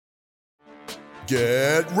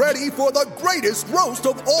Get ready for the greatest roast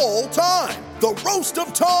of all time, the Roast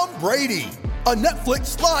of Tom Brady, a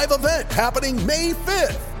Netflix live event happening May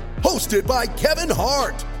 5th. Hosted by Kevin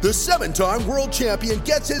Hart, the 7-time world champion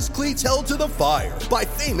gets his cleats held to the fire by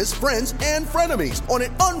famous friends and frenemies on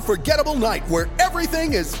an unforgettable night where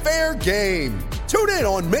everything is fair game. Tune in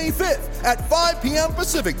on May 5th at 5 p.m.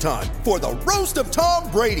 Pacific time for the Roast of Tom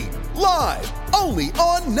Brady, live only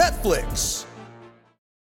on Netflix.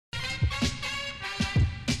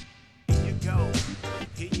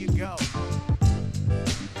 Here you go.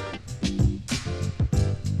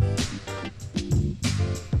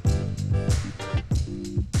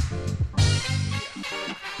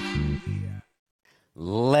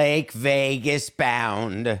 Lake Vegas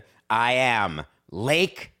bound. I am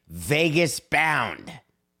Lake Vegas bound.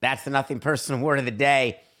 That's the nothing personal word of the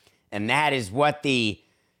day. And that is what the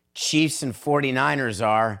Chiefs and 49ers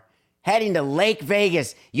are. Heading to Lake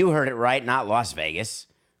Vegas. You heard it right, not Las Vegas.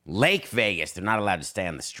 Lake Vegas. They're not allowed to stay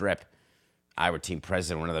on the Strip. I were team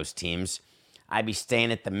president of one of those teams. I'd be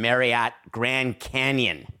staying at the Marriott Grand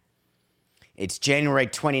Canyon. It's January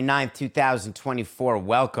 29th, 2024.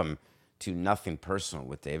 Welcome to Nothing Personal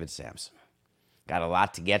with David Sampson. Got a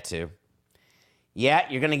lot to get to. Yeah,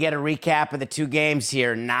 you're going to get a recap of the two games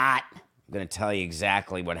here. I'm going to tell you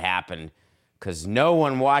exactly what happened because no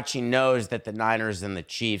one watching knows that the Niners and the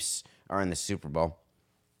Chiefs are in the Super Bowl.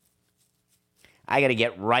 I got to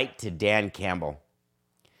get right to Dan Campbell.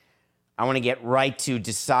 I want to get right to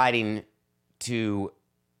deciding to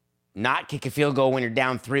not kick a field goal when you're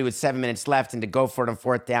down 3 with 7 minutes left and to go for it on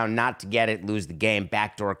 4th down, not to get it, lose the game,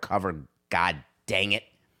 backdoor cover, God dang it.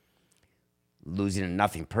 Losing a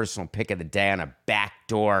nothing personal pick of the day on a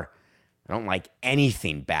backdoor. I don't like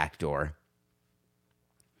anything backdoor.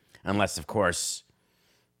 Unless, of course,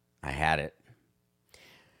 I had it.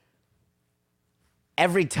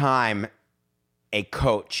 Every time a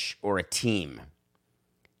coach or a team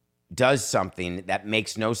does something that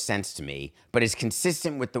makes no sense to me, but is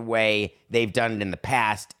consistent with the way they've done it in the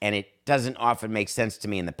past, and it doesn't often make sense to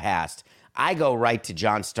me in the past, I go right to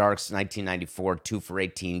John Starks' 1994 2 for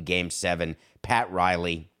 18 Game 7, Pat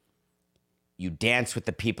Riley. You dance with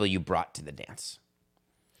the people you brought to the dance.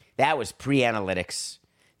 That was pre-analytics.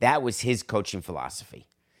 That was his coaching philosophy.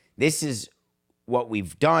 This is what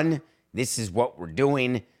we've done. This is what we're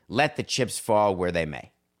doing. Let the chips fall where they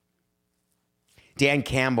may. Dan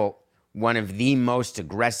Campbell, one of the most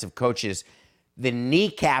aggressive coaches, the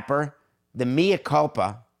kneecapper, the mea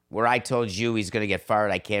culpa, where I told you he's going to get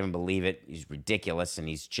fired. I can't even believe it. He's ridiculous, and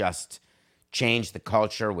he's just changed the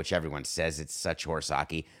culture, which everyone says it's such horse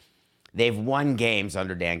hockey. They've won games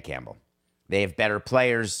under Dan Campbell. They have better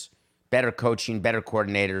players, better coaching, better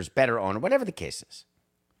coordinators, better owner, whatever the case is.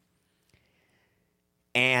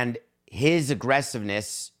 And his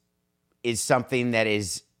aggressiveness is something that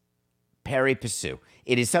is pari passu.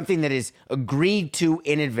 It is something that is agreed to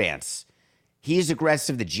in advance. He's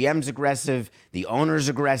aggressive, the GM's aggressive, the owner's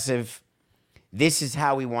aggressive. This is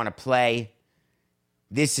how we want to play.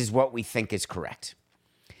 This is what we think is correct.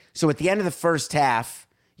 So at the end of the first half,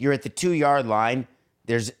 you're at the 2-yard line.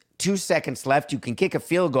 There's 2 seconds left. You can kick a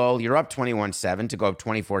field goal. You're up 21-7 to go up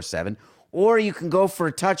 24-7. Or you can go for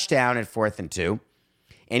a touchdown at 4th and 2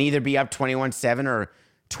 and either be up 21-7 or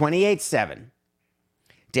 28-7.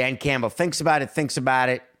 Dan Campbell thinks about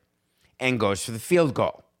it, and goes for the field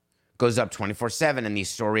goal. Goes up 24-7, and these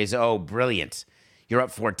stories, oh, brilliant. You're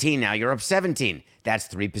up 14 now, you're up 17. That's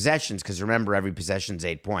 3 possessions, because remember, every possession's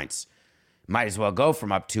 8 points. Might as well go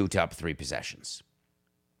from up 2 to up 3 possessions.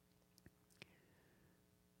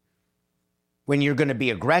 When you're going to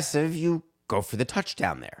be aggressive, you go for the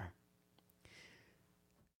touchdown there.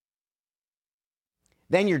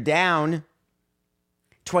 Then you're down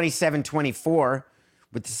 27-24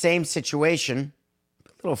 with the same situation, a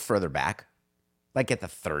little further back, like at the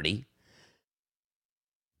 30.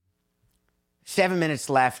 7 minutes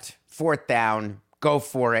left, 4th down, go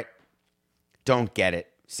for it. Don't get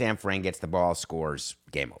it. San Fran gets the ball, scores,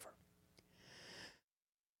 game over.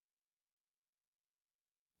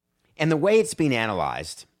 And the way it's being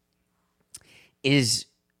analyzed is,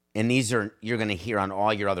 and these are, you're going to hear on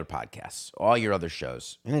all your other podcasts, all your other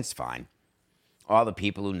shows, and it's fine. All the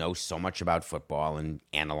people who know so much about football and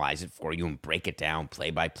analyze it for you and break it down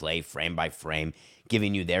play by play, frame by frame,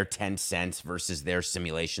 giving you their 10 cents versus their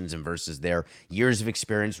simulations and versus their years of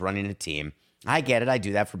experience running a team. I get it. I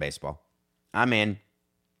do that for baseball. I'm in.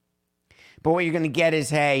 But what you're going to get is,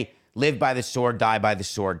 hey, live by the sword, die by the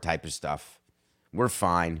sword type of stuff. We're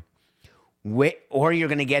fine. Or you're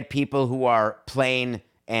going to get people who are playing,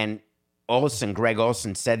 and Greg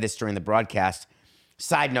Olson said this during the broadcast,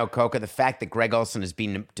 Side note, Coca, the fact that Greg Olsen is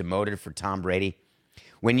being demoted for Tom Brady,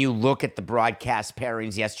 when you look at the broadcast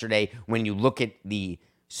pairings yesterday, when you look at the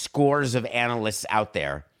scores of analysts out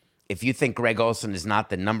there, if you think Greg Olsen is not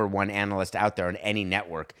the number one analyst out there on any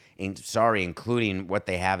network, including what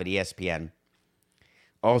they have at ESPN,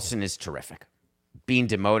 Olsen is terrific. Being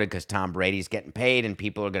demoted because Tom Brady's getting paid and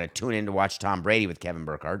people are going to tune in to watch Tom Brady with Kevin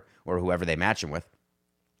Burkhardt or whoever they match him with.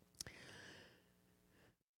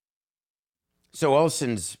 So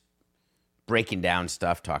Olsen's breaking down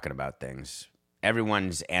stuff, talking about things.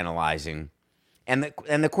 Everyone's analyzing. And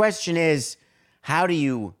the question is, how do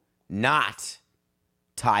you not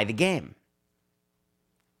tie the game?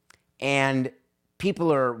 And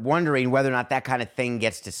people are wondering whether or not that kind of thing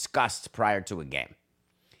gets discussed prior to a game.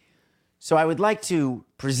 So I would like to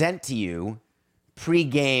present to you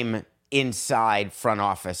pre-game inside front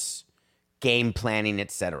office, game planning,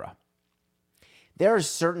 etc. There are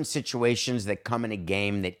certain situations that come in a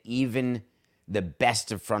game that even the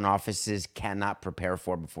best of front offices cannot prepare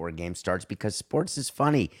for before a game starts because sports is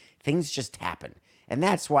funny. Things just happen. And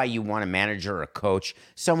that's why you want a manager or a coach,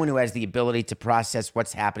 someone who has the ability to process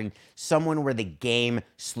what's happening, someone where the game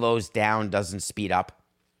slows down, doesn't speed up.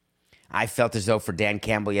 I felt as though for Dan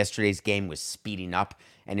Campbell, yesterday's game was speeding up.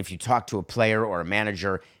 And if you talk to a player or a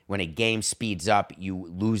manager, when a game speeds up, you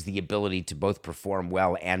lose the ability to both perform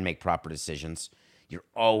well and make proper decisions. You're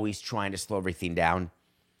always trying to slow everything down.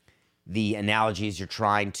 The analogy is you're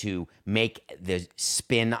trying to make the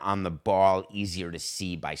spin on the ball easier to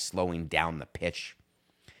see by slowing down the pitch.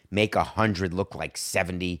 Make 100 look like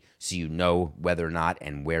 70 so you know whether or not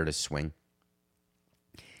and where to swing.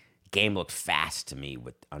 Game looked fast to me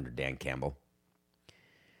under Dan Campbell.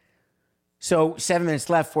 So 7 minutes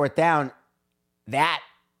left, fourth down. That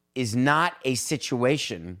is not a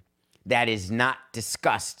situation that is not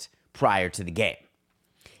discussed prior to the game.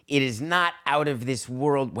 It is not out of this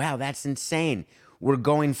world. Wow, that's insane. We're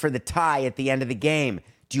going for the tie at the end of the game.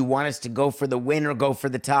 Do you want us to go for the win or go for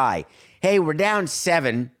the tie? Hey, we're down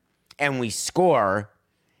 7 and we score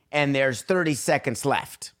and there's 30 seconds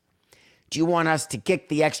left. Do you want us to kick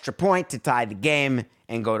the extra point to tie the game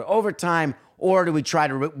and go to overtime, or do we try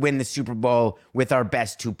to win the Super Bowl with our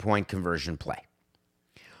best 2-point conversion play?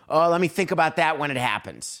 Oh, let me think about that when it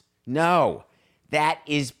happens. No, that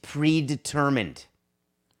is predetermined,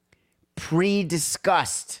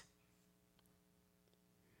 pre-discussed.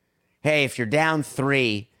 Hey, if you're down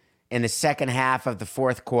 3 in the second half of the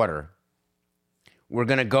fourth quarter, we're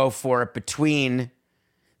going to go for it between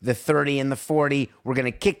the 30 and the 40. We're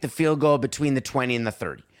going to kick the field goal between the 20 and the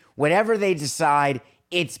 30. Whatever they decide,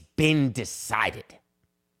 it's been decided.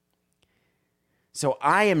 So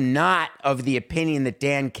I am not of the opinion that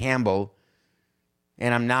Dan Campbell,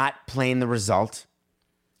 and I'm not playing the result,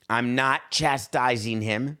 I'm not chastising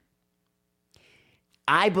him.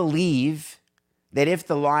 I believe that if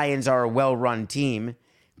the Lions are a well-run team,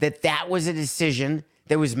 that was a decision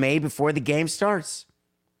that was made before the game starts.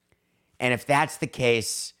 And if that's the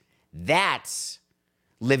case, that's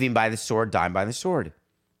living by the sword, dying by the sword.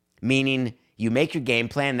 Meaning you make your game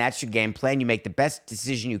plan, that's your game plan. You make the best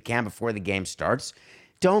decision you can before the game starts.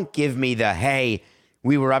 Don't give me the, hey,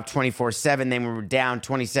 we were up 24-7, then we were down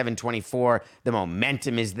 27-24. The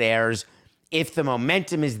momentum is theirs. If the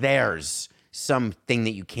momentum is theirs, something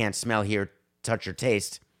that you can't smell, hear, touch, or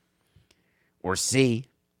taste, or see,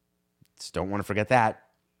 just don't want to forget that.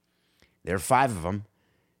 There are 5 of them.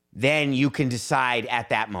 Then you can decide at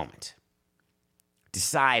that moment.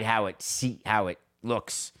 Decide how it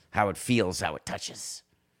looks, how it feels, how it touches.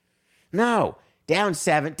 No, down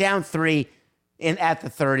 7, down 3, at the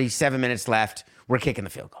 30, 7 minutes left, we're kicking the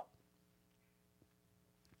field goal.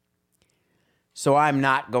 So I'm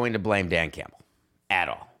not going to blame Dan Campbell at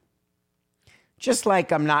all. Just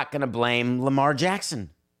like I'm not going to blame Lamar Jackson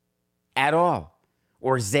at all,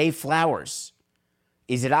 or Zay Flowers.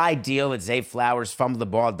 Is it ideal that Zay Flowers fumbled the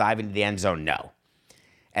ball, dive into the end zone? No.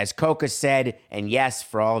 As Coca said, and yes,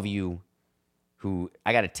 for all of you who,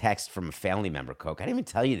 I got a text from a family member, Coca. I didn't even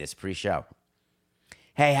tell you this pre-show.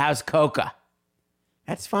 Hey, how's Coca?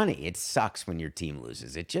 That's funny. It sucks when your team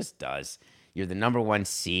loses. It just does. You're the number 1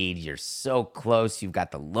 seed. You're so close. You've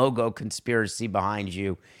got the logo conspiracy behind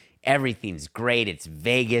you. Everything's great. It's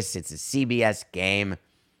Vegas. It's a CBS game.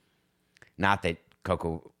 Not that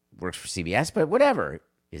Coca works for CBS, but whatever.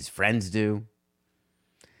 His friends do.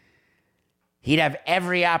 He'd have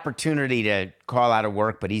every opportunity to call out of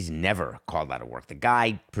work, but he's never called out of work. The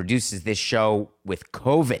guy produces this show with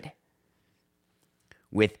COVID,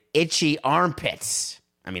 with itchy armpits.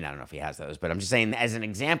 I mean, I don't know if he has those, but I'm just saying as an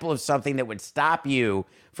example of something that would stop you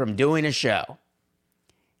from doing a show,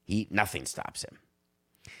 nothing stops him.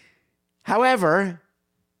 However,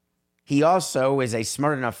 he also is a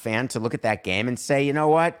smart enough fan to look at that game and say, you know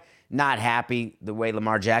what? Not happy the way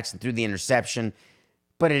Lamar Jackson threw the interception,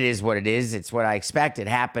 but it is what it is. It's what I expect. It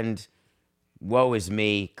happened. Woe is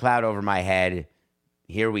me. Cloud over my head.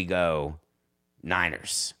 Here we go.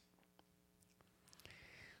 Niners.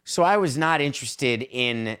 So I was not interested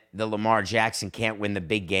in the Lamar Jackson can't win the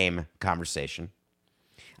big game conversation.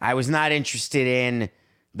 I was not interested in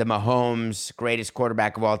the Mahomes, greatest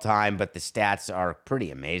quarterback of all time, but the stats are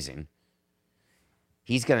pretty amazing.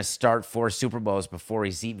 He's going to start 4 Super Bowls before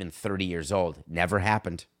he's even 30 years old. Never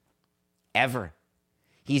happened. Ever.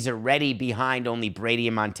 He's already behind only Brady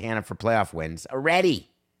and Montana for playoff wins. Already.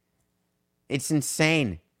 It's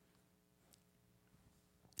insane.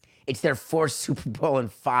 It's their 4th Super Bowl in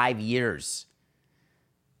 5 years.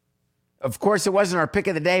 Of course, it wasn't our pick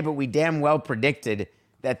of the day, but we damn well predicted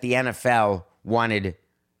that the NFL wanted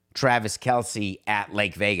Travis Kelce at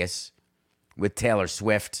Lake Vegas with Taylor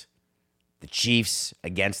Swift, the Chiefs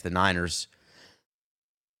against the Niners.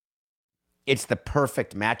 It's the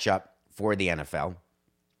perfect matchup for the NFL.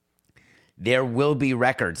 There will be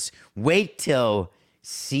records. Wait till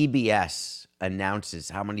CBS announces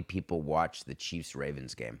how many people watch the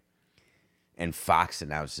Chiefs-Ravens game. And Fox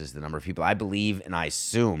announces the number of people. I believe and I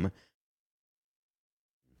assume.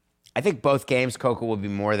 I think both games, Coco, will be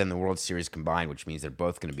more than the World Series combined, which means they're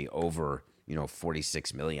both going to be over,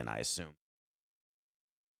 46 million, I assume.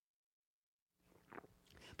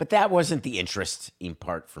 But that wasn't the interesting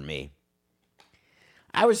part for me.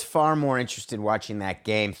 I was far more interested watching that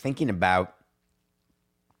game, thinking about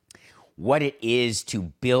what it is to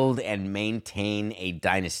build and maintain a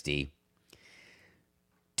dynasty,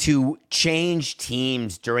 to change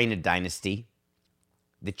teams during a dynasty.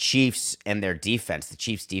 The Chiefs and their defense. The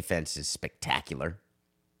Chiefs' defense is spectacular.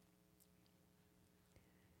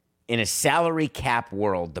 In a salary cap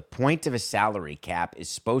world, the point of a salary cap is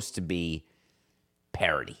supposed to be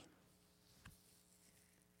parity.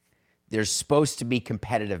 There's supposed to be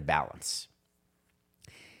competitive balance.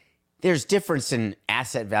 There's difference in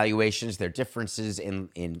asset valuations. There are differences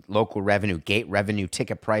in local revenue, gate revenue,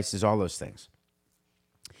 ticket prices, all those things.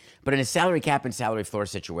 But in a salary cap and salary floor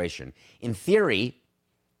situation, in theory,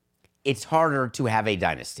 it's harder to have a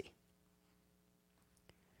dynasty.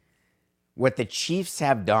 What the Chiefs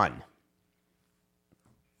have done,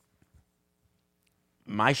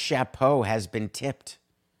 my chapeau has been tipped,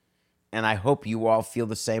 and I hope you all feel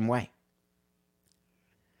the same way.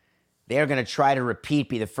 They are going to try to repeat,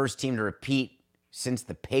 be the first team to repeat since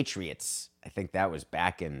the Patriots. I think that was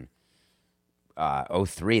back in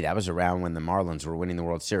 2003. That was around when the Marlins were winning the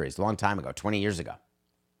World Series. A long time ago, 20 years ago.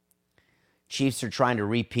 Chiefs are trying to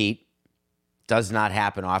repeat. Does not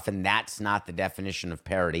happen often. That's not the definition of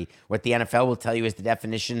parity. What the NFL will tell you is the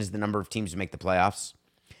definition is the number of teams who make the playoffs,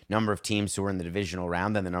 number of teams who are in the divisional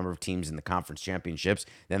round, then the number of teams in the conference championships,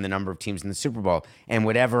 then the number of teams in the Super Bowl. And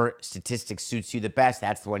whatever statistic suits you the best,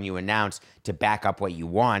 that's the one you announce to back up what you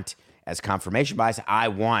want as confirmation bias. I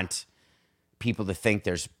want people to think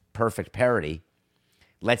there's perfect parity.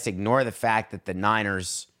 Let's ignore the fact that the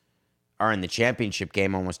Niners are in the championship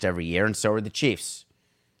game almost every year, and so are the Chiefs.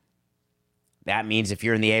 That means if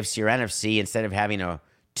you're in the AFC or NFC, instead of having a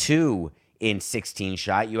 2 in 16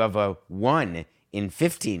 shot, you have a 1 in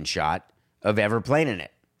 15 shot of ever playing in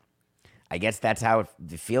it. I guess that's how it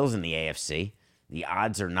feels in the AFC. The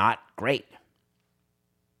odds are not great.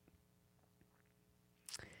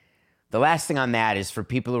 The last thing on that is for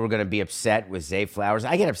people who are going to be upset with Zay Flowers.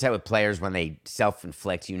 I get upset with players when they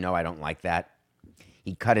self-inflict. I don't like that.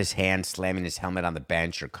 He cut his hand slamming his helmet on the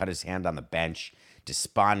bench, or cut his hand on the bench,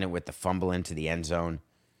 despondent with the fumble into the end zone,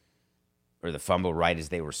 or the fumble right as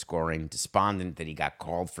they were scoring, despondent that he got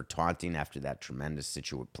called for taunting after that tremendous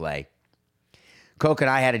Situate play. Coke and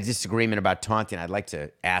I had a disagreement about taunting. I'd like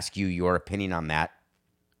to ask you your opinion on that.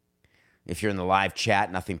 If you're in the live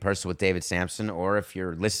chat, Nothing Personal with David Sampson, or if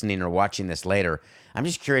you're listening or watching this later, I'm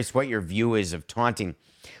just curious what your view is of taunting.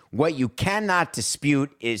 What you cannot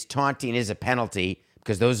dispute is taunting is a penalty,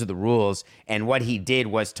 because those are the rules, and what he did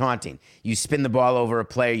was taunting. You spin the ball over a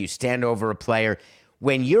player, you stand over a player.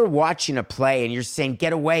 When you're watching a play and you're saying,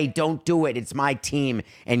 get away, don't do it, it's my team,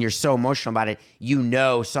 and you're so emotional about it, you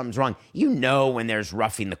know something's wrong. You know when there's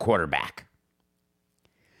roughing the quarterback.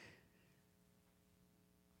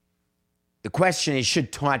 The question is,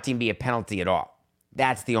 should taunting be a penalty at all?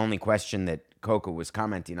 That's the only question that Coco was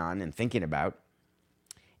commenting on and thinking about.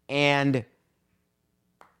 And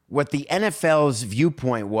what the NFL's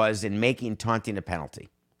viewpoint was in making taunting a penalty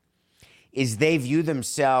is they view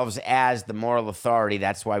themselves as the moral authority.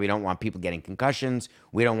 That's why we don't want people getting concussions.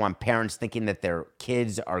 We don't want parents thinking that their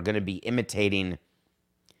kids are going to be imitating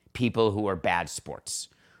people who are bad sports.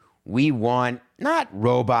 We want not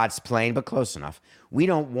robots playing, but close enough. We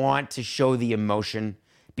don't want to show the emotion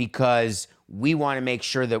because we want to make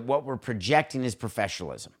sure that what we're projecting is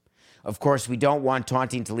professionalism. Of course, we don't want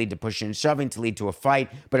taunting to lead to pushing and shoving, to lead to a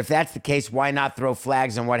fight. But if that's the case, why not throw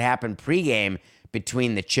flags on what happened pregame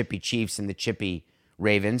between the chippy Chiefs and the chippy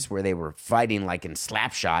Ravens, where they were fighting like in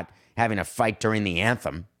Slapshot, having a fight during the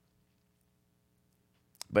anthem?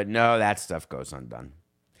 But no, that stuff goes undone.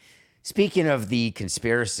 Speaking of the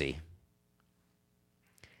conspiracy,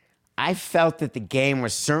 I felt that the game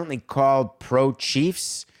was certainly called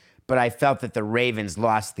pro-Chiefs, but I felt that the Ravens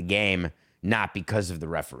lost the game not because of the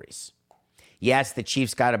referees. Yes, the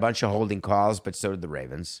Chiefs got a bunch of holding calls, but so did the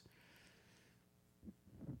Ravens.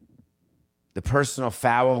 The personal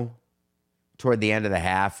foul toward the end of the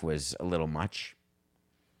half was a little much.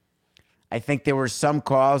 I think there were some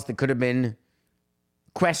calls that could have been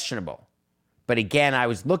questionable. But again, I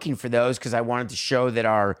was looking for those because I wanted to show that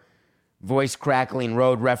our voice-crackling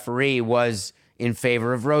road referee was in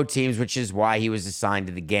favor of road teams, which is why he was assigned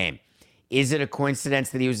to the game. Is it a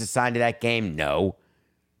coincidence that he was assigned to that game? No.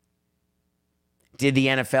 Did the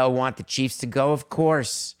NFL want the Chiefs to go? Of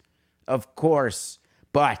course. Of course.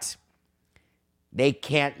 But they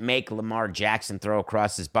can't make Lamar Jackson throw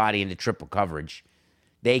across his body into triple coverage.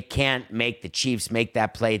 They can't make the Chiefs make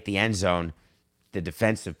that play at the end zone, the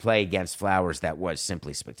defensive play against Flowers that was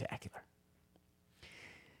simply spectacular.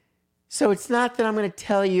 So it's not that I'm going to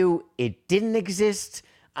tell you it didn't exist.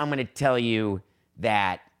 I'm going to tell you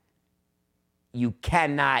that you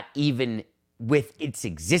cannot, even with its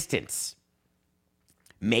existence,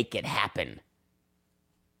 make it happen.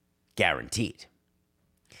 Guaranteed.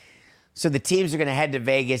 So the teams are going to head to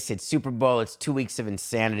Vegas. It's Super Bowl. It's 2 weeks of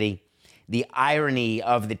insanity. The irony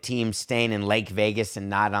of the team staying in Lake Vegas and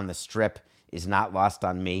not on the Strip is not lost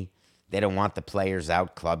on me. They don't want the players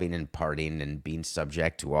out clubbing and partying and being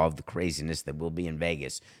subject to all of the craziness that will be in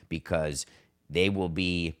Vegas, because they will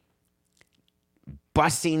be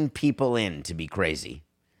bussing people in to be crazy.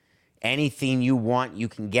 Anything you want, you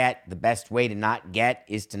can get. The best way to not get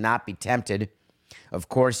is to not be tempted. Of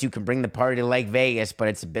course, you can bring the party to Lake Vegas, but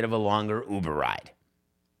it's a bit of a longer Uber ride.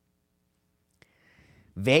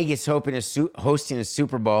 Vegas hosting a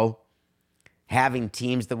Super Bowl, having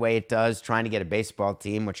teams the way it does, trying to get a baseball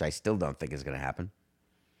team, which I still don't think is going to happen.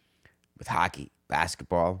 With hockey,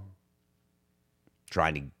 basketball,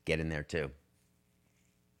 trying to get in there too.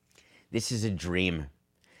 This is a dream,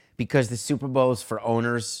 because the Super Bowl is for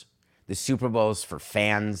owners. The Super Bowl is for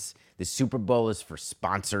fans. The Super Bowl is for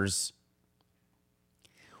sponsors.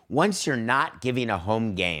 Once you're not giving a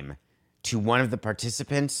home game to one of the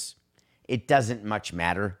participants, it doesn't much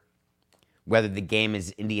matter whether the game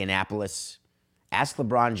is Indianapolis. Ask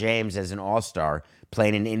LeBron James as an all-star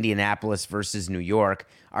playing in Indianapolis versus New York.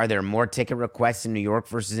 Are there more ticket requests in New York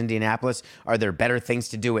versus Indianapolis? Are there better things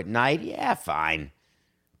to do at night? Yeah, fine.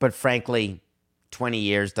 But frankly, 20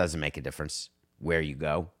 years doesn't make a difference where you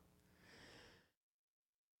go.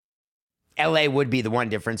 LA would be the one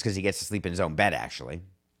difference because he gets to sleep in his own bed, actually.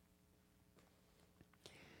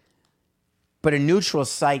 But a neutral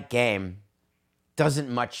site game doesn't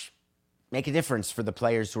much make a difference for the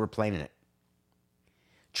players who are playing in it.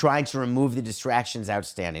 Trying to remove the distractions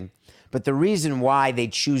outstanding. But the reason why they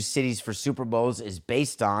choose cities for Super Bowls is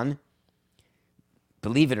based on,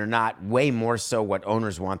 believe it or not, way more so what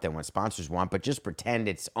owners want than what sponsors want, but just pretend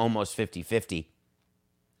it's almost 50-50.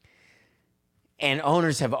 And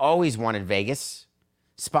owners have always wanted Vegas.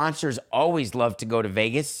 Sponsors always love to go to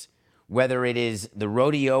Vegas, whether it is the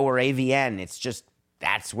rodeo or AVN. It's just,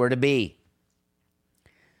 that's where to be.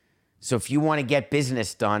 So if you want to get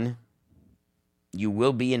business done, you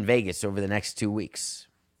will be in Vegas over the next 2 weeks.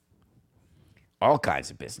 All kinds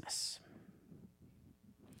of business.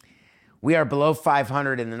 We are below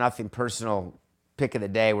 500 in the Nothing Personal pick of the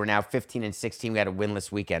day. We're now 15-16. We had a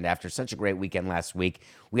winless weekend after such a great weekend last week.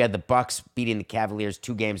 We had the Bucks beating the Cavaliers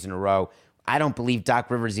 2 games in a row. I don't believe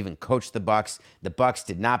Doc Rivers even coached the Bucks. The Bucks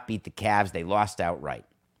did not beat the Cavs. They lost outright.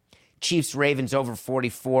 Chiefs-Ravens over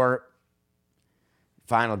 44.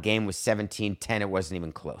 Final game was 17-10. It wasn't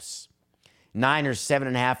even close. Niners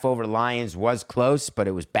 7.5 over Lions was close, but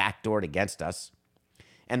it was backdoored against us.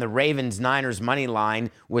 And the Ravens-Niners money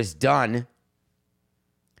line was done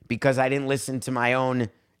because I didn't listen to my own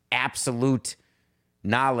absolute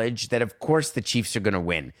knowledge that, of course, the Chiefs are going to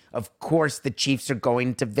win. Of course, the Chiefs are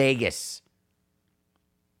going to Vegas.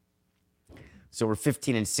 So we're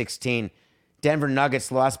 15-16. Denver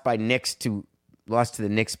Nuggets lost to the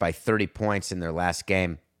Knicks by 30 points in their last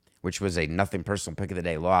game, which was a Nothing Personal pick of the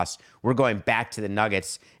day loss. We're going back to the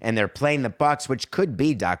Nuggets, and they're playing the Bucks, which could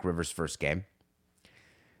be Doc Rivers' first game.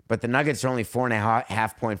 But the Nuggets are only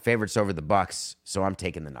 4.5 point favorites over the Bucks, so I'm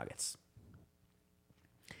taking the Nuggets.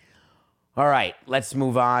 All right, let's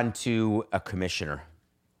move on to a commissioner.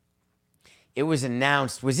 It was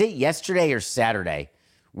announced, was it yesterday or Saturday,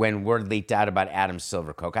 when word leaked out about Adam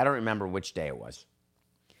Silver, Coke? I don't remember which day it was.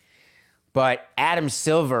 But Adam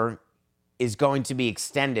Silver is going to be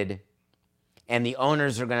extended, and the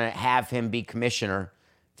owners are going to have him be commissioner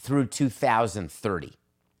through 2030.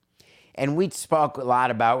 And we spoke a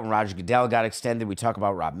lot about when Roger Goodell got extended. We talk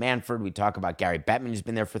about Rob Manfred. We talk about Gary Bettman, who's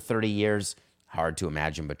been there for 30 years. Hard to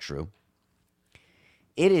imagine, but true.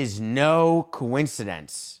 It is no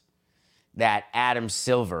coincidence that Adam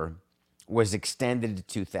Silver was extended to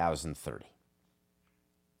 2030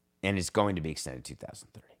 and is going to be extended to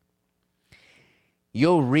 2030.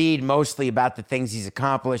 You'll read mostly about the things he's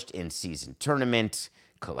accomplished: in-season tournament,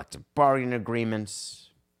 collective bargaining agreements,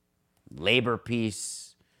 labor peace,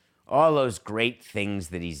 all those great things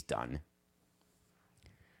that he's done.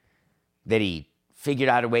 That he figured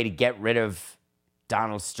out a way to get rid of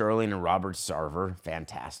Donald Sterling and Robert Sarver,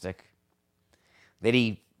 fantastic. That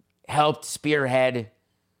he helped spearhead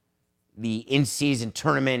the in-season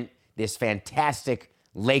tournament, this fantastic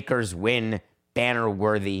Lakers win,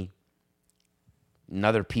 banner-worthy.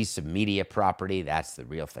 Another piece of media property. That's the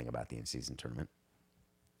real thing about the in-season tournament.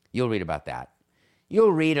 You'll read about that.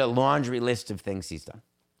 You'll read a laundry list of things he's done.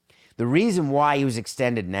 The reason why he was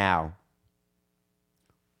extended now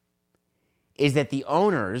is that the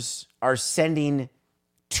owners are sending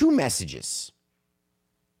two messages.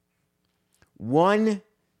 One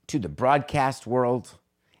to the broadcast world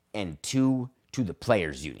and two to the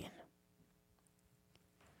players' union.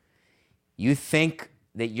 You think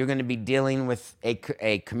that you're going to be dealing with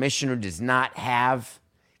a commissioner who does not have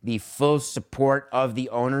the full support of the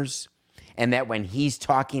owners, and that when he's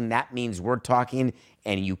talking, that means we're talking,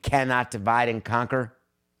 and you cannot divide and conquer?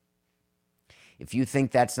 If you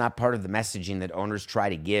think that's not part of the messaging that owners try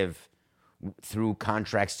to give through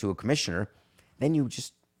contracts to a commissioner, then you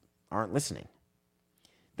just aren't listening.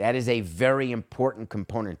 That is a very important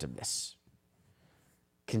component of this.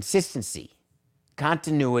 Consistency,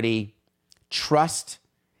 continuity, trust,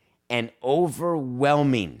 and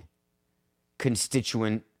overwhelming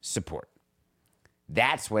constituent support.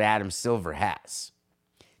 That's what Adam Silver has.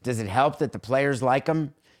 Does it help that the players like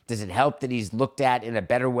him? Does it help that he's looked at in a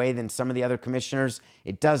better way than some of the other commissioners?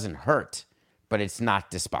 It doesn't hurt, but it's not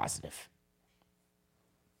dispositive.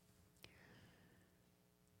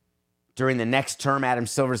 During the next term, Adam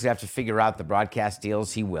Silver's going to have to figure out the broadcast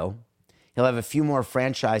deals. He will. He'll have a few more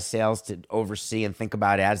franchise sales to oversee and think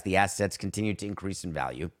about as the assets continue to increase in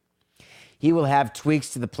value. He will have tweaks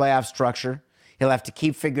to the playoff structure. He'll have to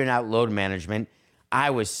keep figuring out load management. I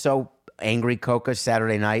was so angry, Coca,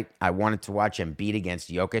 Saturday night. I wanted to watch Embiid against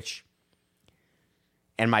Jokic.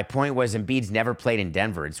 And my point was, Embiid's never played in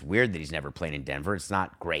Denver. It's weird that he's never played in Denver. It's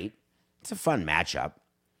not great. It's a fun matchup.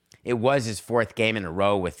 It was his fourth game in a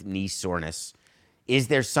row with knee soreness. Is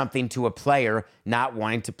there something to a player not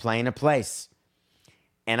wanting to play in a place?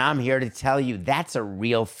 And I'm here to tell you that's a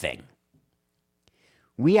real thing.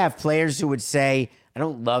 We have players who would say, I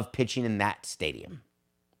don't love pitching in that stadium.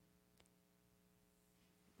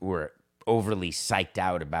 We're overly psyched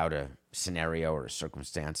out about a scenario or a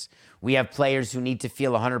circumstance. We have players who need to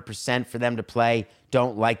feel 100% for them to play,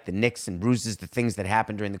 don't like the nicks and bruises, the things that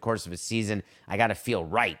happen during the course of a season. I got to feel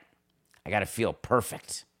right. I got to feel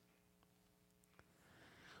perfect.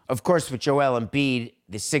 Of course, with Joel Embiid,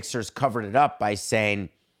 the Sixers covered it up by saying,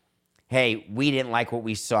 hey, we didn't like what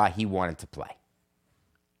we saw. He wanted to play.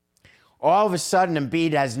 All of a sudden,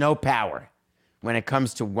 Embiid has no power when it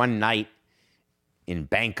comes to one night in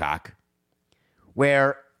Bangkok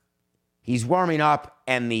where he's warming up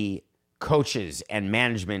and the coaches and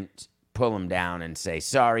management pull him down and say,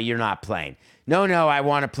 sorry, you're not playing. No, I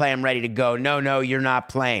want to play. I'm ready to go. No, you're not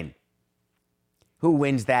playing. Who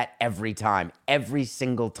wins that every time? Every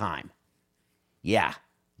single time. Yeah,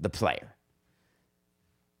 the player.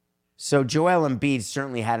 So Joel Embiid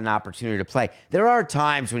certainly had an opportunity to play. There are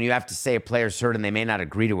times when you have to say a player's hurt and they may not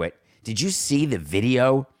agree to it. Did you see the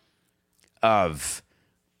video of,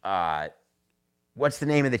 what's the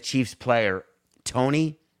name of the Chiefs player?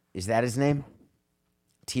 Tony? Is that his name?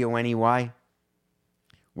 Tony?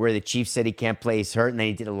 Where the Chiefs said he can't play, he's hurt, and then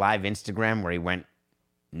he did a live Instagram where he went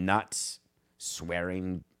nuts,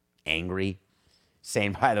 swearing, angry,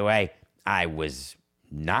 saying, by the way, I was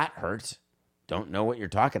not hurt. Don't know what you're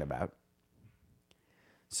talking about.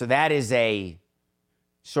 So that is a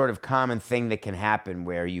sort of common thing that can happen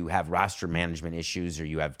where you have roster management issues or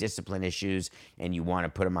you have discipline issues and you want to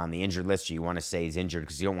put him on the injured list or you want to say he's injured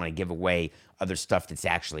because you don't want to give away other stuff that's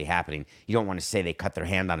actually happening. You don't want to say they cut their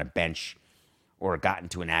hand on a bench or got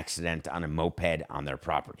into an accident on a moped on their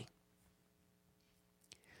property.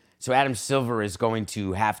 So Adam Silver is going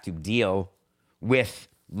to have to deal with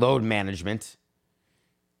load management.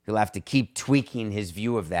 He'll have to keep tweaking his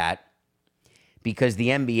view of that because the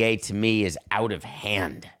NBA, to me, is out of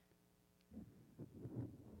hand.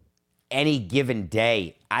 Any given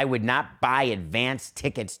day, I would not buy advance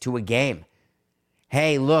tickets to a game.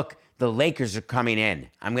 Hey, look, the Lakers are coming in.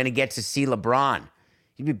 I'm going to get to see LeBron.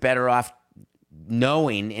 You'd be better off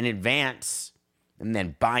knowing in advance and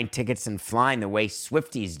then buying tickets and flying the way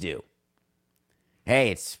Swifties do. Hey,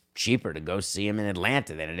 it's cheaper to go see him in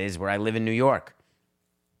Atlanta than it is where I live in New York.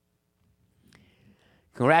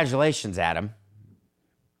 Congratulations, Adam.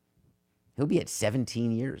 He'll be at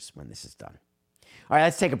 17 years when this is done. All right,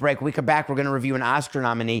 let's take a break. When we come back, we're going to review an Oscar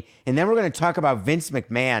nominee, and then we're going to talk about Vince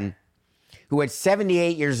McMahon, who at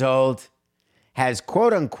 78 years old has,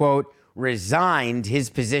 quote-unquote, resigned his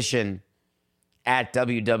position at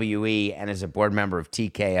WWE and as a board member of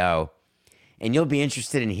TKO. And you'll be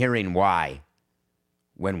interested in hearing why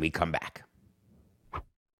when we come back.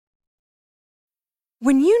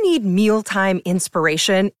 When you need mealtime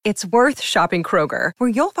inspiration, it's worth shopping Kroger, where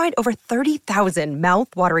you'll find over 30,000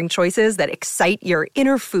 mouth-watering choices that excite your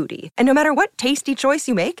inner foodie. And no matter what tasty choice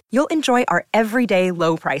you make, you'll enjoy our everyday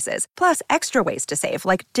low prices, plus extra ways to save,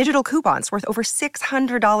 like digital coupons worth over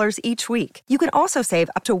 $600 each week. You can also save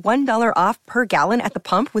up to $1 off per gallon at the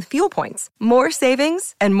pump with fuel points. More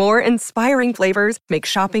savings and more inspiring flavors make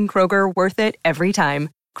shopping Kroger worth it every time.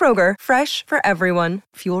 Kroger, fresh for everyone.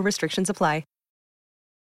 Fuel restrictions apply.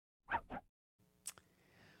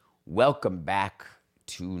 Welcome back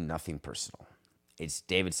to Nothing Personal. It's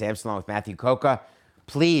David Sampson along with Matthew Coca.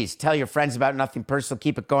 Please tell your friends about Nothing Personal.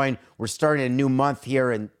 Keep it going. We're starting a new month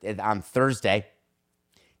here on Thursday.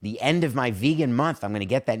 The end of my vegan month. I'm going to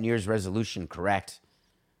get that New Year's resolution correct.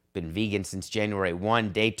 Been vegan since January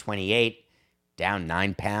 1, day 28. Down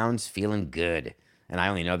 9 pounds, feeling good. And I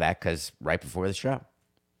only know that because right before the show.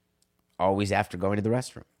 Always after going to the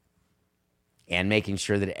restroom. And making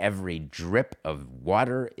sure that every drip of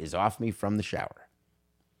water is off me from the shower.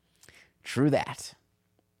 True that.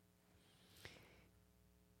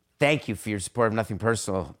 Thank you for your support of Nothing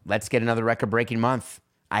Personal. Let's get another record-breaking month.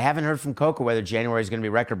 I haven't heard from Coco whether January is going to be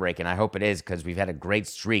record-breaking. I hope it is because we've had a great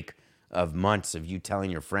streak of months of you telling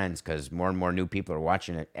your friends because more and more new people are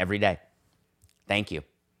watching it every day. Thank you.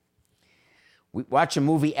 We watch a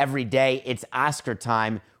movie every day. It's Oscar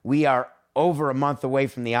time. We are over a month away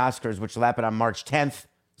from the Oscars, which will happen on March 10th,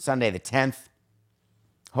 Sunday the 10th.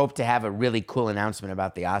 Hope to have a really cool announcement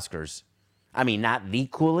about the Oscars. I mean, not the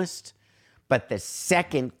coolest, but the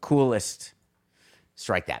second coolest.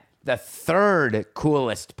 Strike that. The third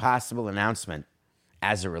coolest possible announcement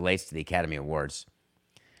as it relates to the Academy Awards.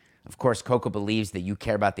 Of course, Coco believes that you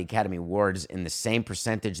care about the Academy Awards in the same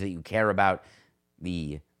percentage that you care about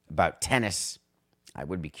tennis. I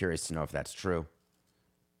would be curious to know if that's true.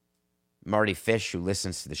 Marty Fish, who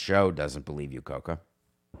listens to the show, doesn't believe you, Coco.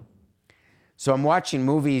 So I'm watching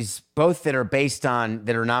movies, both that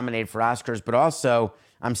are nominated for Oscars, but also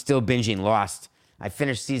I'm still binging Lost. I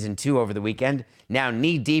finished season 2 over the weekend. Now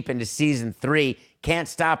knee deep into season 3. Can't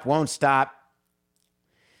stop, won't stop.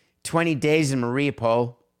 20 Days in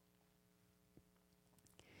Mariupol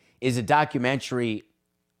is a documentary.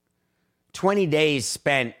 20 days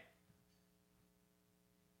spent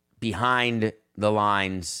behind the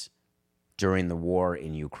lines during the war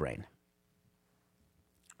in Ukraine.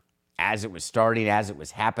 As it was starting, as it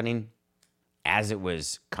was happening, as it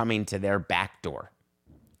was coming to their back door.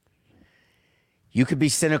 You could be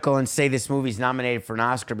cynical and say this movie's nominated for an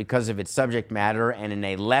Oscar because of its subject matter, and in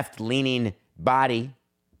a left-leaning body,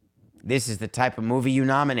 this is the type of movie you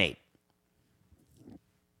nominate.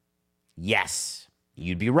 Yes,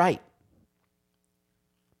 you'd be right.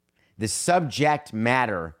 The subject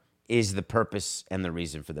matter is the purpose and the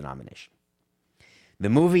reason for the nomination. The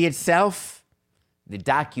movie itself, the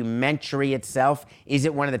documentary itself, is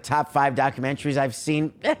it one of the top 5 documentaries I've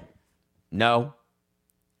seen? No.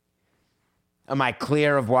 Am I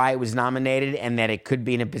clear of why it was nominated and that it could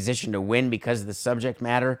be in a position to win because of the subject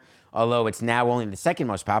matter? Although it's now only the second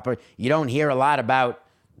most popular. You don't hear a lot about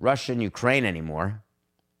Russia and Ukraine anymore.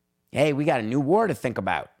 Hey, we got a new war to think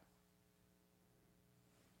about.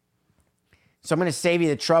 So I'm going to save you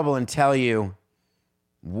the trouble and tell you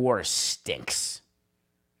war stinks.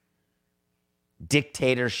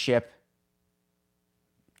 Dictatorship,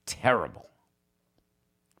 terrible.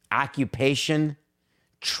 Occupation,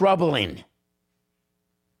 troubling.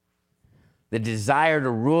 The desire to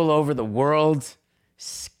rule over the world,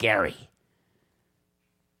 scary.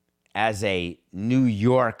 As a New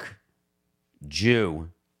York Jew,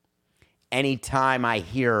 anytime I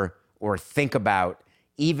hear or think about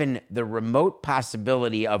even the remote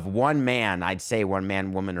possibility of one man, I'd say one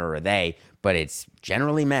man, woman, or a they, but it's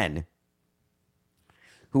generally men,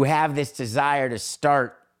 who have this desire to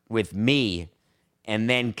start with me and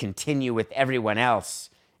then continue with everyone else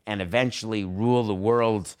and eventually rule the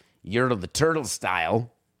world Yertle the Turtle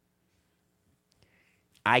style,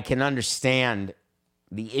 I can understand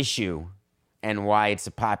the issue and why it's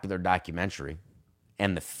a popular documentary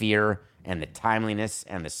and the fear and the timeliness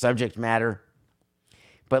and the subject matter.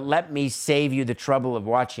 But let me save you the trouble of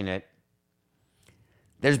watching it.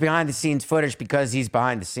 There's behind-the-scenes footage because he's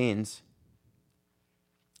behind the scenes.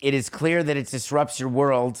 It is clear that it disrupts your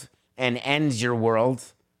world and ends your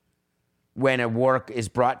world when a work is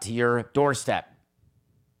brought to your doorstep.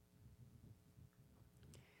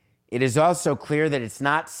 It is also clear that it's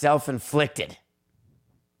not self-inflicted.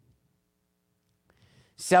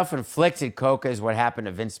 Self-inflicted, Coca, is what happened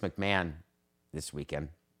to Vince McMahon this weekend.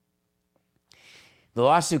 The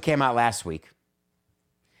lawsuit came out last week,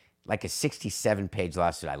 like a 67-page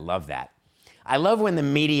lawsuit. I love that. I love when the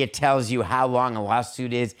media tells you how long a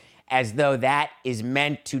lawsuit is, as though that is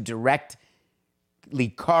meant to directly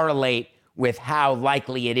correlate with how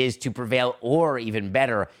likely it is to prevail, or even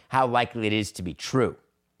better, how likely it is to be true.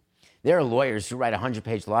 There are lawyers who write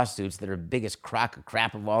 100-page lawsuits that are the biggest crock of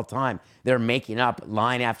crap of all time. They're making up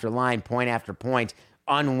line after line, point after point,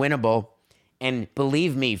 unwinnable. And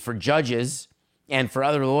believe me, for judges and for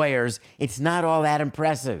other lawyers, it's not all that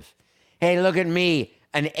impressive. Hey, look at me,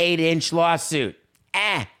 an 8-inch lawsuit.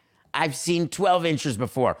 I've seen 12 inches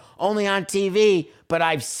before. Only on TV, but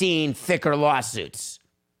I've seen thicker lawsuits.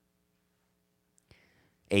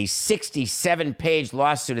 A 67-page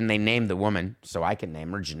lawsuit, and they named the woman, so I can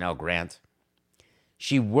name her, Janelle Grant.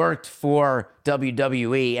 She worked for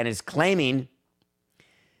WWE and is claiming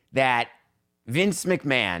that Vince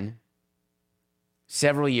McMahon,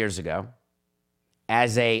 several years ago,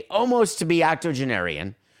 as a almost to be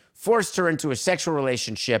octogenarian, forced her into a sexual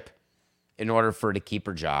relationship in order for her to keep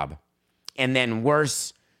her job. And then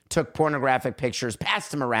worse, took pornographic pictures,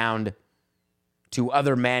 passed them around to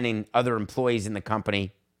other men and other employees in the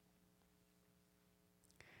company.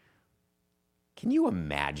 Can you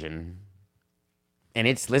imagine? And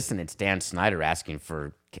it's Dan Snyder asking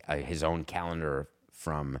for his own calendar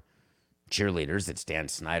from cheerleaders. It's Dan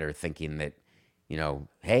Snyder thinking that,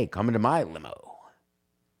 hey, come into my limo.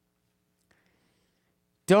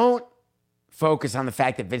 Don't focus on the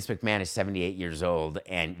fact that Vince McMahon is 78 years old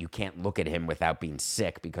and you can't look at him without being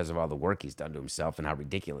sick because of all the work he's done to himself and how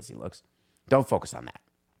ridiculous he looks. Don't focus on that.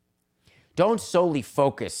 Don't solely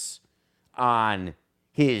focus on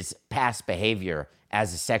his past behavior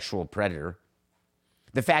as a sexual predator.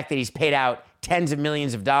 The fact that he's paid out tens of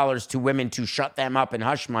millions of dollars to women to shut them up in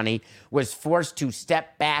hush money, was forced to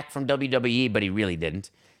step back from WWE, but he really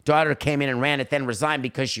didn't. Daughter came in and ran it, then resigned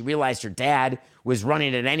because she realized her dad was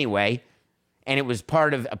running it anyway, and it was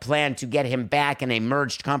part of a plan to get him back in a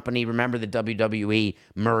merged company. Remember, the WWE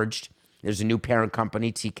merged. There's a new parent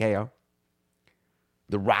company, TKO.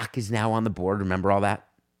 The Rock is now on the board. Remember all that?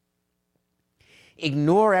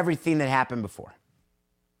 Ignore everything that happened before.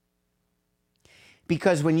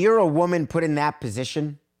 Because when you're a woman put in that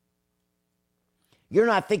position, you're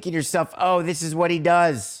not thinking to yourself, oh, this is what he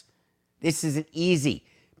does. This isn't easy.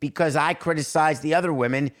 Because I criticize the other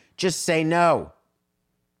women, just say no.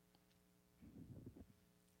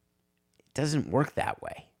 It doesn't work that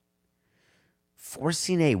way.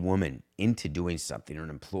 Forcing a woman into doing something, or an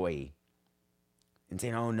employee, and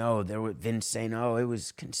saying, oh no, Vince saying, oh, it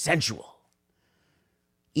was consensual.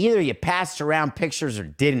 Either you passed around pictures or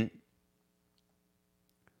didn't.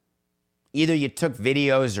 Either you took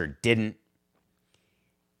videos or didn't.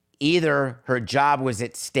 Either her job was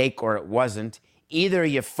at stake or it wasn't. Either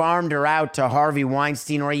you farmed her out to Harvey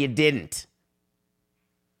Weinstein or you didn't.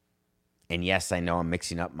 And yes, I know I'm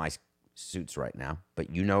mixing up my suits right now, but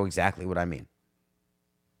you know exactly what I mean.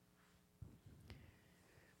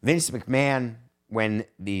 Vince McMahon, when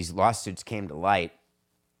these lawsuits came to light,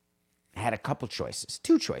 had a couple choices,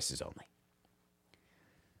 2 choices only.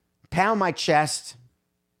 Pound my chest.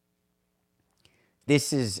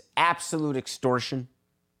 This is absolute extortion.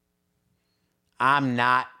 I'm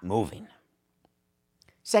not moving.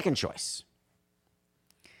 Second choice.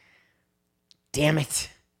 Damn it.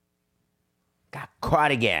 Got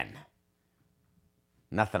caught again.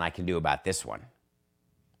 Nothing I can do about this one.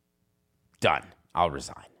 Done. I'll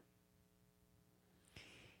resign.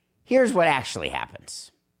 Here's what actually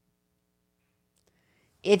happens.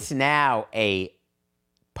 It's now a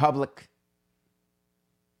public,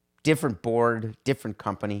 different board, different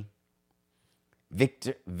company. Vince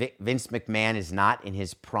McMahon is not in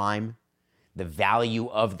his prime. The value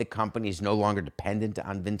of the company is no longer dependent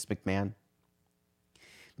on Vince McMahon.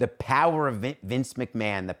 The power of Vince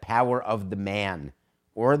McMahon, the power of the man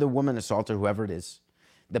or the woman assaulter, whoever it is,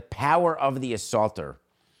 the power of the assaulter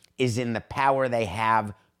is in the power they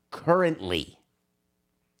have currently.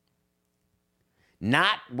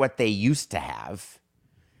 Not what they used to have.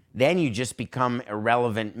 Then you just become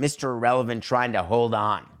irrelevant, Mr. Irrelevant trying to hold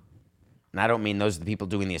on. And I don't mean those are the people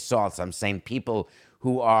doing the assaults. I'm saying people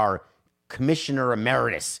who are commissioner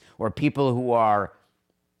emeritus or people who are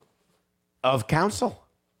of counsel.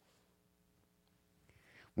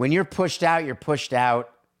 When you're pushed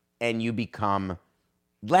out and you become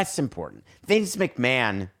less important. Vince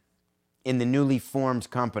McMahon in the newly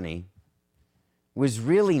formed company was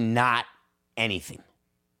really not anything.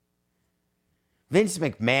 Vince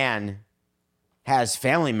McMahon has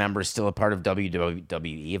family members still a part of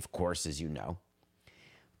WWE, of course, as you know.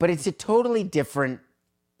 But it's a totally different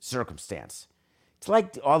circumstance. It's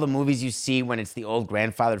like all the movies you see when it's the old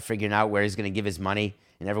grandfather figuring out where he's going to give his money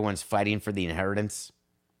and everyone's fighting for the inheritance.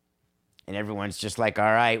 And everyone's just like, all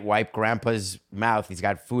right, wipe grandpa's mouth. He's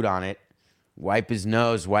got food on it. Wipe his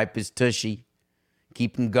nose, wipe his tushy.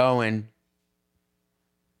 Keep him going.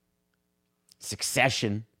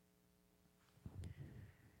 Succession.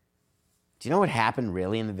 Do you know what happened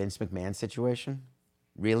really in the Vince McMahon situation?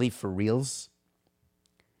 Really, for reals?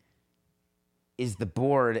 Is the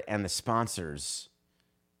board and the sponsors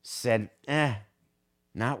said,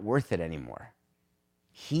 not worth it anymore.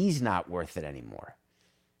 He's not worth it anymore.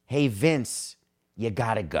 Hey, Vince, you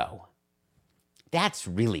gotta go. That's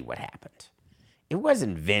really what happened. It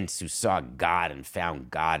wasn't Vince who saw God and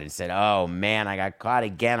found God and said, oh man, I got caught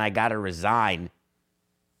again, I gotta resign.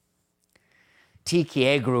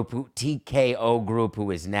 TKO Group,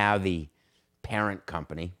 who is now the parent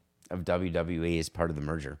company of WWE as part of the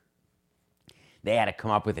merger, they had to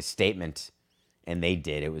come up with a statement, and they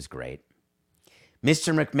did. It was great.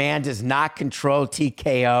 Mr. McMahon does not control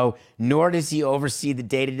TKO, nor does he oversee the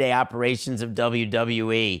day-to-day operations of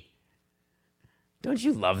WWE. Don't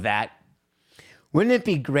you love that? Wouldn't it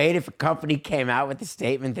be great if a company came out with a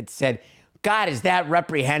statement that said, God, is that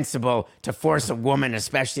reprehensible to force a woman,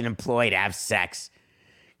 especially an employee, to have sex?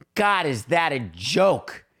 God, is that a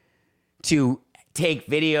joke to take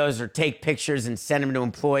videos or take pictures and send them to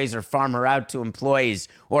employees or farm her out to employees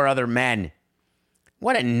or other men?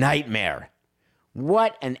 What a nightmare.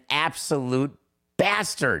 What an absolute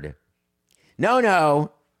bastard.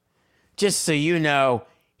 No. Just so you know,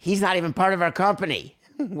 he's not even part of our company.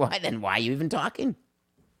 Why then? Why are you even talking?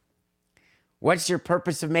 What's your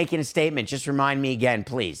purpose of making a statement? Just remind me again,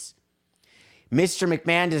 please. Mr.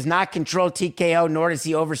 McMahon does not control TKO, nor does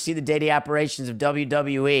he oversee the day-to-day operations of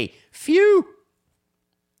WWE. Phew.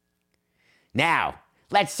 Now,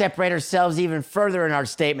 let's separate ourselves even further in our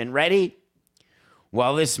statement. Ready?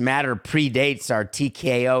 While this matter predates our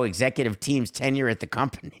TKO executive team's tenure at the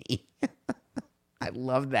company. I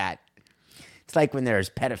love that. It's like when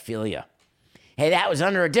there's pedophilia. Hey, that was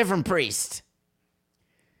under a different priest.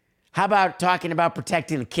 How about talking about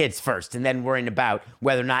protecting the kids first and then worrying about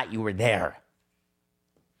whether or not you were there?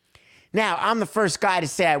 Now, I'm the first guy to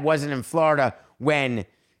say I wasn't in Florida when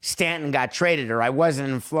Stanton got traded, or I wasn't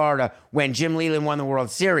in Florida when Jim Leland won the World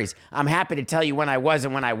Series. I'm happy to tell you when I was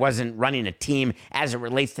and when I wasn't running a team as it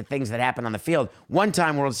relates to things that happen on the field.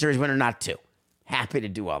 One-time World Series winner, not two. Happy to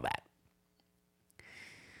do all that.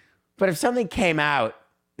 But if something came out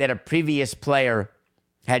that a previous player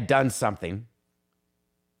had done something,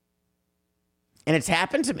 and it's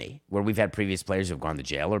happened to me, where we've had previous players who have gone to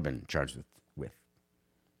jail or been charged with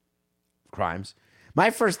crimes. My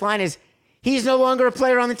first line is, he's no longer a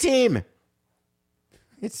player on the team.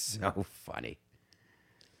 It's so funny.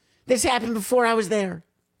 This happened before I was there.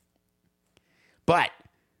 But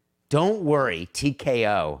don't worry,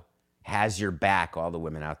 TKO has your back, all the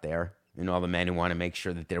women out there, and all the men who want to make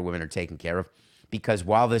sure that their women are taken care of. Because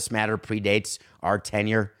while this matter predates our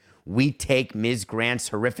tenure, we take Ms. Grant's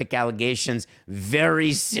horrific allegations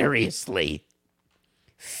very seriously.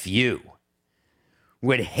 Few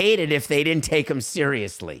would hate it if they didn't take them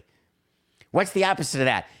seriously. What's the opposite of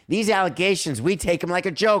that? These allegations, we take them like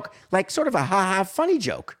a joke, like sort of a ha-ha funny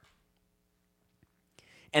joke.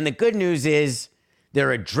 And the good news is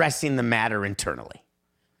they're addressing the matter internally.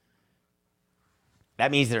 That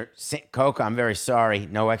means Coca, I'm very sorry,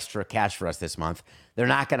 no extra cash for us this month. They're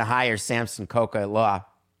not going to hire Samson Coca at law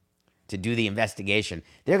to do the investigation.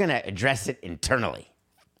 They're going to address it internally.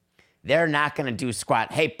 They're not going to do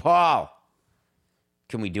squat. Hey, Paul,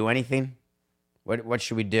 can we do anything? What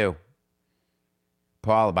should we do?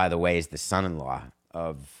 Paul, by the way, is the son-in-law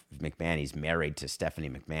of McMahon. He's married to Stephanie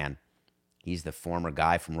McMahon. He's the former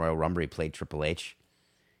guy from Royal Rumble. He played Triple H.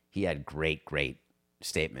 He had great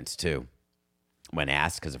statements, too, when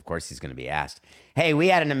asked, because, of course, he's going to be asked. Hey, we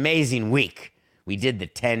had an amazing week. We did the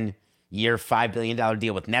 10-year, $5 billion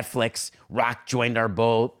deal with Netflix. Rock joined our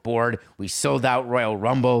board. We sold out Royal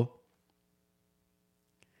Rumble.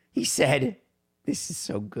 He said, this is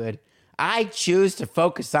so good. I choose to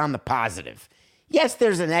focus on the positive. Yes,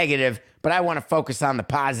 there's a negative, but I want to focus on the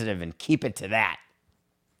positive and keep it to that.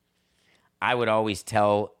 I would always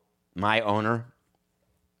tell my owner,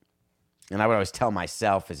 and I would always tell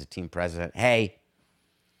myself as a team president, hey,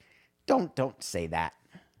 don't say that.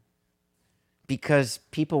 Because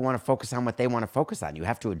people want to focus on what they want to focus on. You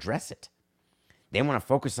have to address it. They want to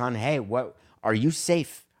focus on, hey, what are you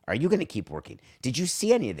safe? Are you going to keep working? Did you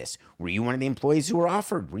see any of this? Were you one of the employees who were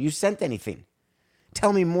offered? Were you sent anything?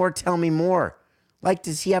 Tell me more, tell me more. Like,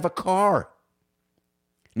 does he have a car?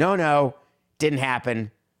 No, didn't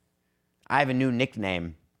happen. I have a new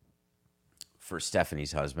nickname for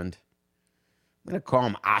Stephanie's husband. I'm going to call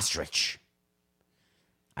him Ostrich.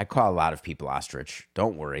 I call a lot of people Ostrich.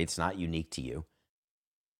 Don't worry, it's not unique to you.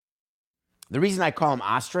 The reason I call him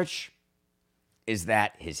Ostrich is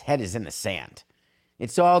that his head is in the sand.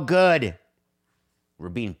 It's all good. We're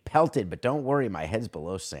being pelted, but don't worry, my head's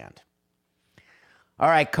below sand. All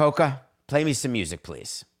right, Coca, play me some music,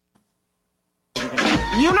 please. You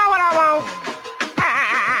know what I want?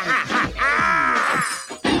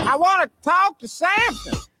 I want to talk to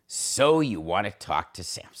Samson. So you want to talk to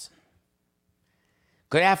Samson.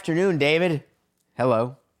 Good afternoon, David.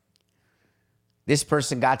 Hello. This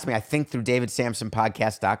person got to me, I think, through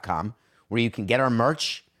davidsamsonpodcast.com, where you can get our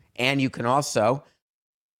merch, and you can also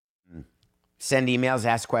send emails,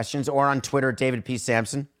 ask questions, or on Twitter at David P.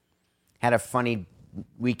 Sampson. Had a funny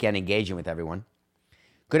weekend engaging with everyone.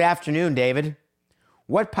 Good afternoon, David.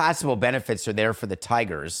 What possible benefits are there for the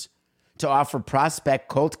Tigers to offer prospect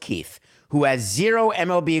Colt Keith, who has zero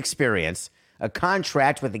MLB experience, a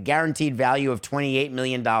contract with a guaranteed value of $28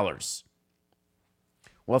 million?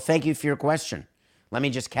 Well, thank you for your question. Let me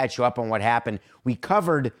just catch you up on what happened. We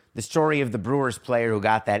covered the story of the Brewers player who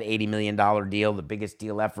got that $80 million deal, the biggest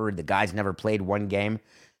deal ever. The guy's never played one game.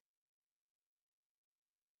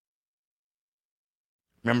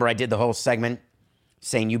 Remember, I did the whole segment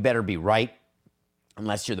saying you better be right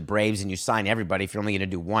unless you're the Braves and you sign everybody. If you're only going to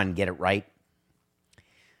do one, get it right.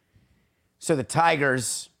 So the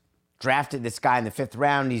Tigers drafted this guy in the 5th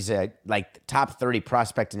round. He's a top 30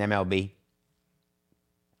 prospect in MLB.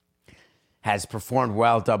 Has performed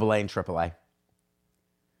well, AA and AAA.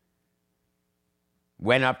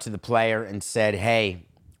 Went up to the player and said, hey,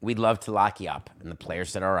 we'd love to lock you up. And the player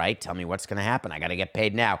said, all right, tell me what's going to happen. I got to get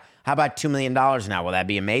paid now. How about $2 million now? Well, that'd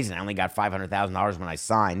be amazing. I only got $500,000 when I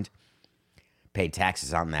signed. Paid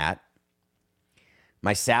taxes on that.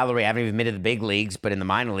 My salary, I haven't even been to the big leagues, but in the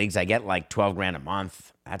minor leagues, I get like $12,000 a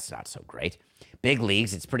month. That's not so great. Big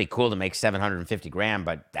leagues, it's pretty cool to make $750,000,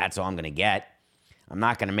 but that's all I'm going to get. I'm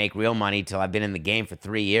not going to make real money till I've been in the game for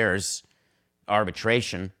 3 years.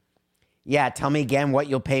 Arbitration. Yeah, tell me again what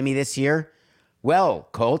you'll pay me this year. Well,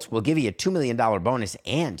 Colt, we'll give you a $2 million bonus,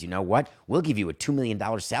 and you know what? We'll give you a $2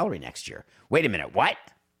 million salary next year. Wait a minute, what?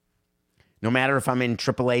 No matter if I'm in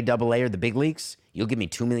AAA, AA, or the big leagues, you'll give me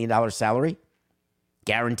 $2 million salary?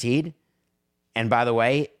 Guaranteed? And by the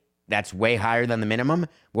way, that's way higher than the minimum.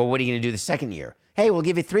 Well, what are you going to do the second year? Hey, we'll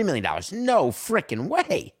give you $3 million. No frickin'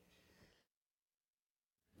 way.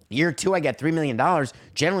 Year 2, I get $3 million.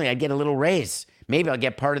 Generally, I get a little raise. Maybe I'll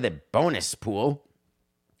get part of the bonus pool,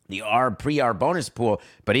 the pre-R bonus pool.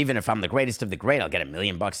 But even if I'm the greatest of the great, I'll get $1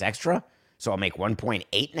 million extra. So I'll make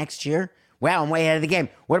 1.8 next year. Wow, I'm way ahead of the game.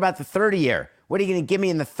 What about the third year? What are you going to give me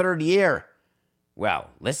in the third year? Well,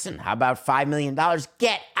 listen, how about $5 million?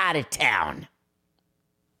 Get out of town.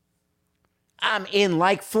 I'm in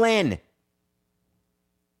like Flynn.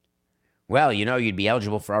 Well, you know, you'd be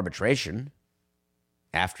eligible for arbitration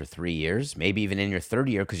after 3 years, maybe even in your third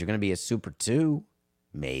year, because you're going to be a Super 2.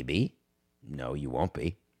 Maybe. No, you won't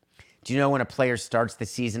be. Do you know when a player starts the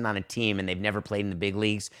season on a team and they've never played in the big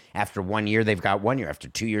leagues, after 1 year, they've got 1 year. After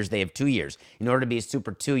 2 years, they have 2 years. In order to be a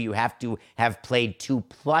Super 2, you have to have played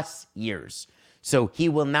 2+ years. So he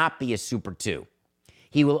will not be a Super 2.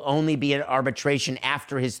 He will only be in arbitration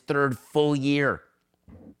after his third full year.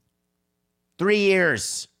 3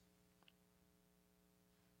 years.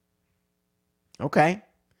 Okay.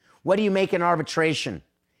 What do you make in arbitration?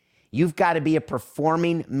 You've got to be a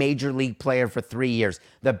performing major league player for 3 years.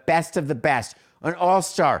 The best of the best. an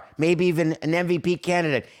all-star, maybe even an MVP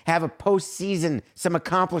candidate, have a postseason, some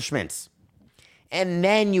accomplishments. And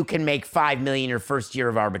then you can make $5 million your first year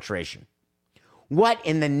of arbitration. What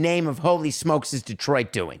in the name of holy smokes is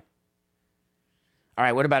Detroit doing? All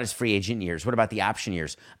right, what about his free agent years? What about the option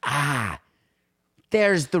years?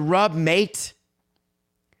 There's the rub, mate.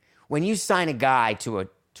 When you sign a guy to a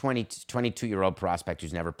 22-year-old prospect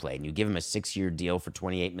who's never played, and you give him a 6-year deal for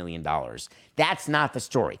 $28 million, that's not the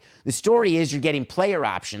story. The story is you're getting player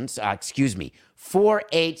options,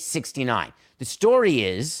 4/8/69. The story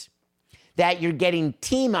is that you're getting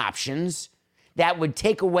team options that would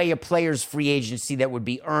take away a player's free agency that would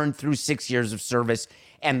be earned through 6 years of service,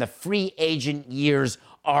 and the free agent years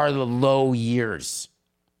are the low years.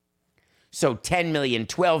 So $10 million,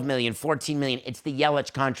 $12 million, $14 million, it's the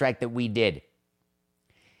Yelich contract that we did.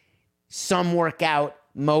 Some work out,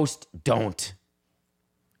 most don't.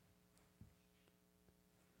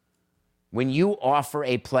 When you offer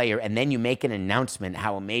a player and then you make an announcement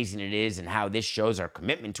how amazing it is and how this shows our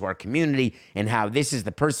commitment to our community and how this is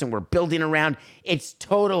the person we're building around, it's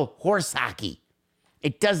total horse hockey.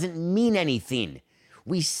 It doesn't mean anything.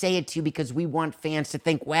 We say it to you because we want fans to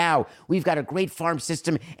think, wow, we've got a great farm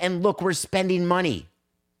system and look, we're spending money.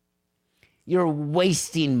 You're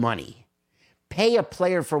wasting money. Pay a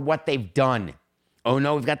player for what they've done. Oh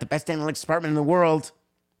no, we've got the best analytics department in the world.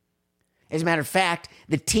 As a matter of fact,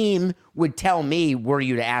 the team would tell me, were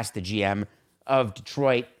you to ask the GM of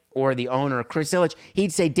Detroit or the owner, Chris Ilitch,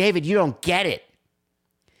 he'd say, David, you don't get it.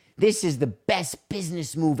 This is the best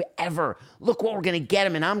business move ever. Look what we're going to get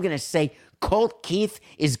him. And I'm going to say, Colt Keith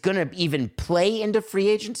is going to even play into free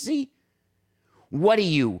agency? What are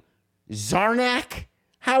you, Zarnak?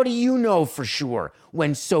 How do you know for sure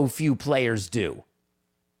when so few players do?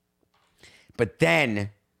 But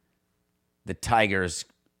then the Tigers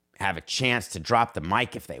have a chance to drop the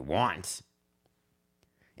mic if they want.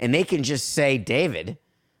 And they can just say, David,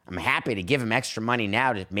 I'm happy to give him extra money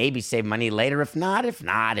now to maybe save money later. If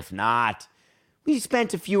not. We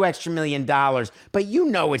spent a few extra $1 million, but you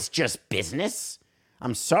know it's just business.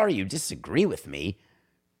 I'm sorry you disagree with me,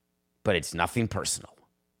 but it's nothing personal.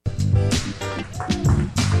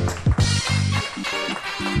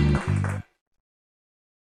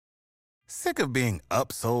 Sick of being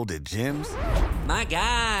upsold at gyms? My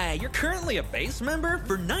guy, you're currently a base member?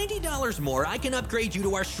 For $90 more, I can upgrade you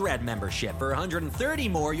to our Shred membership. For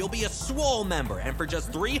 $130 more, you'll be a Swole member. And for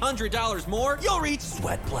just $300 more, you'll reach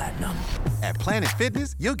Sweat Platinum. At Planet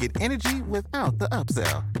Fitness, you'll get energy without the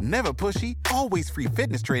upsell. Never pushy, always free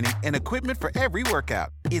fitness training and equipment for every workout.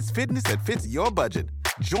 It's fitness that fits your budget.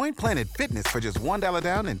 Join Planet Fitness for just $1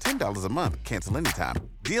 down and $10 a month. Cancel anytime.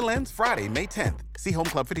 Deal ends Friday, May 10th. See Home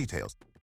Club for details.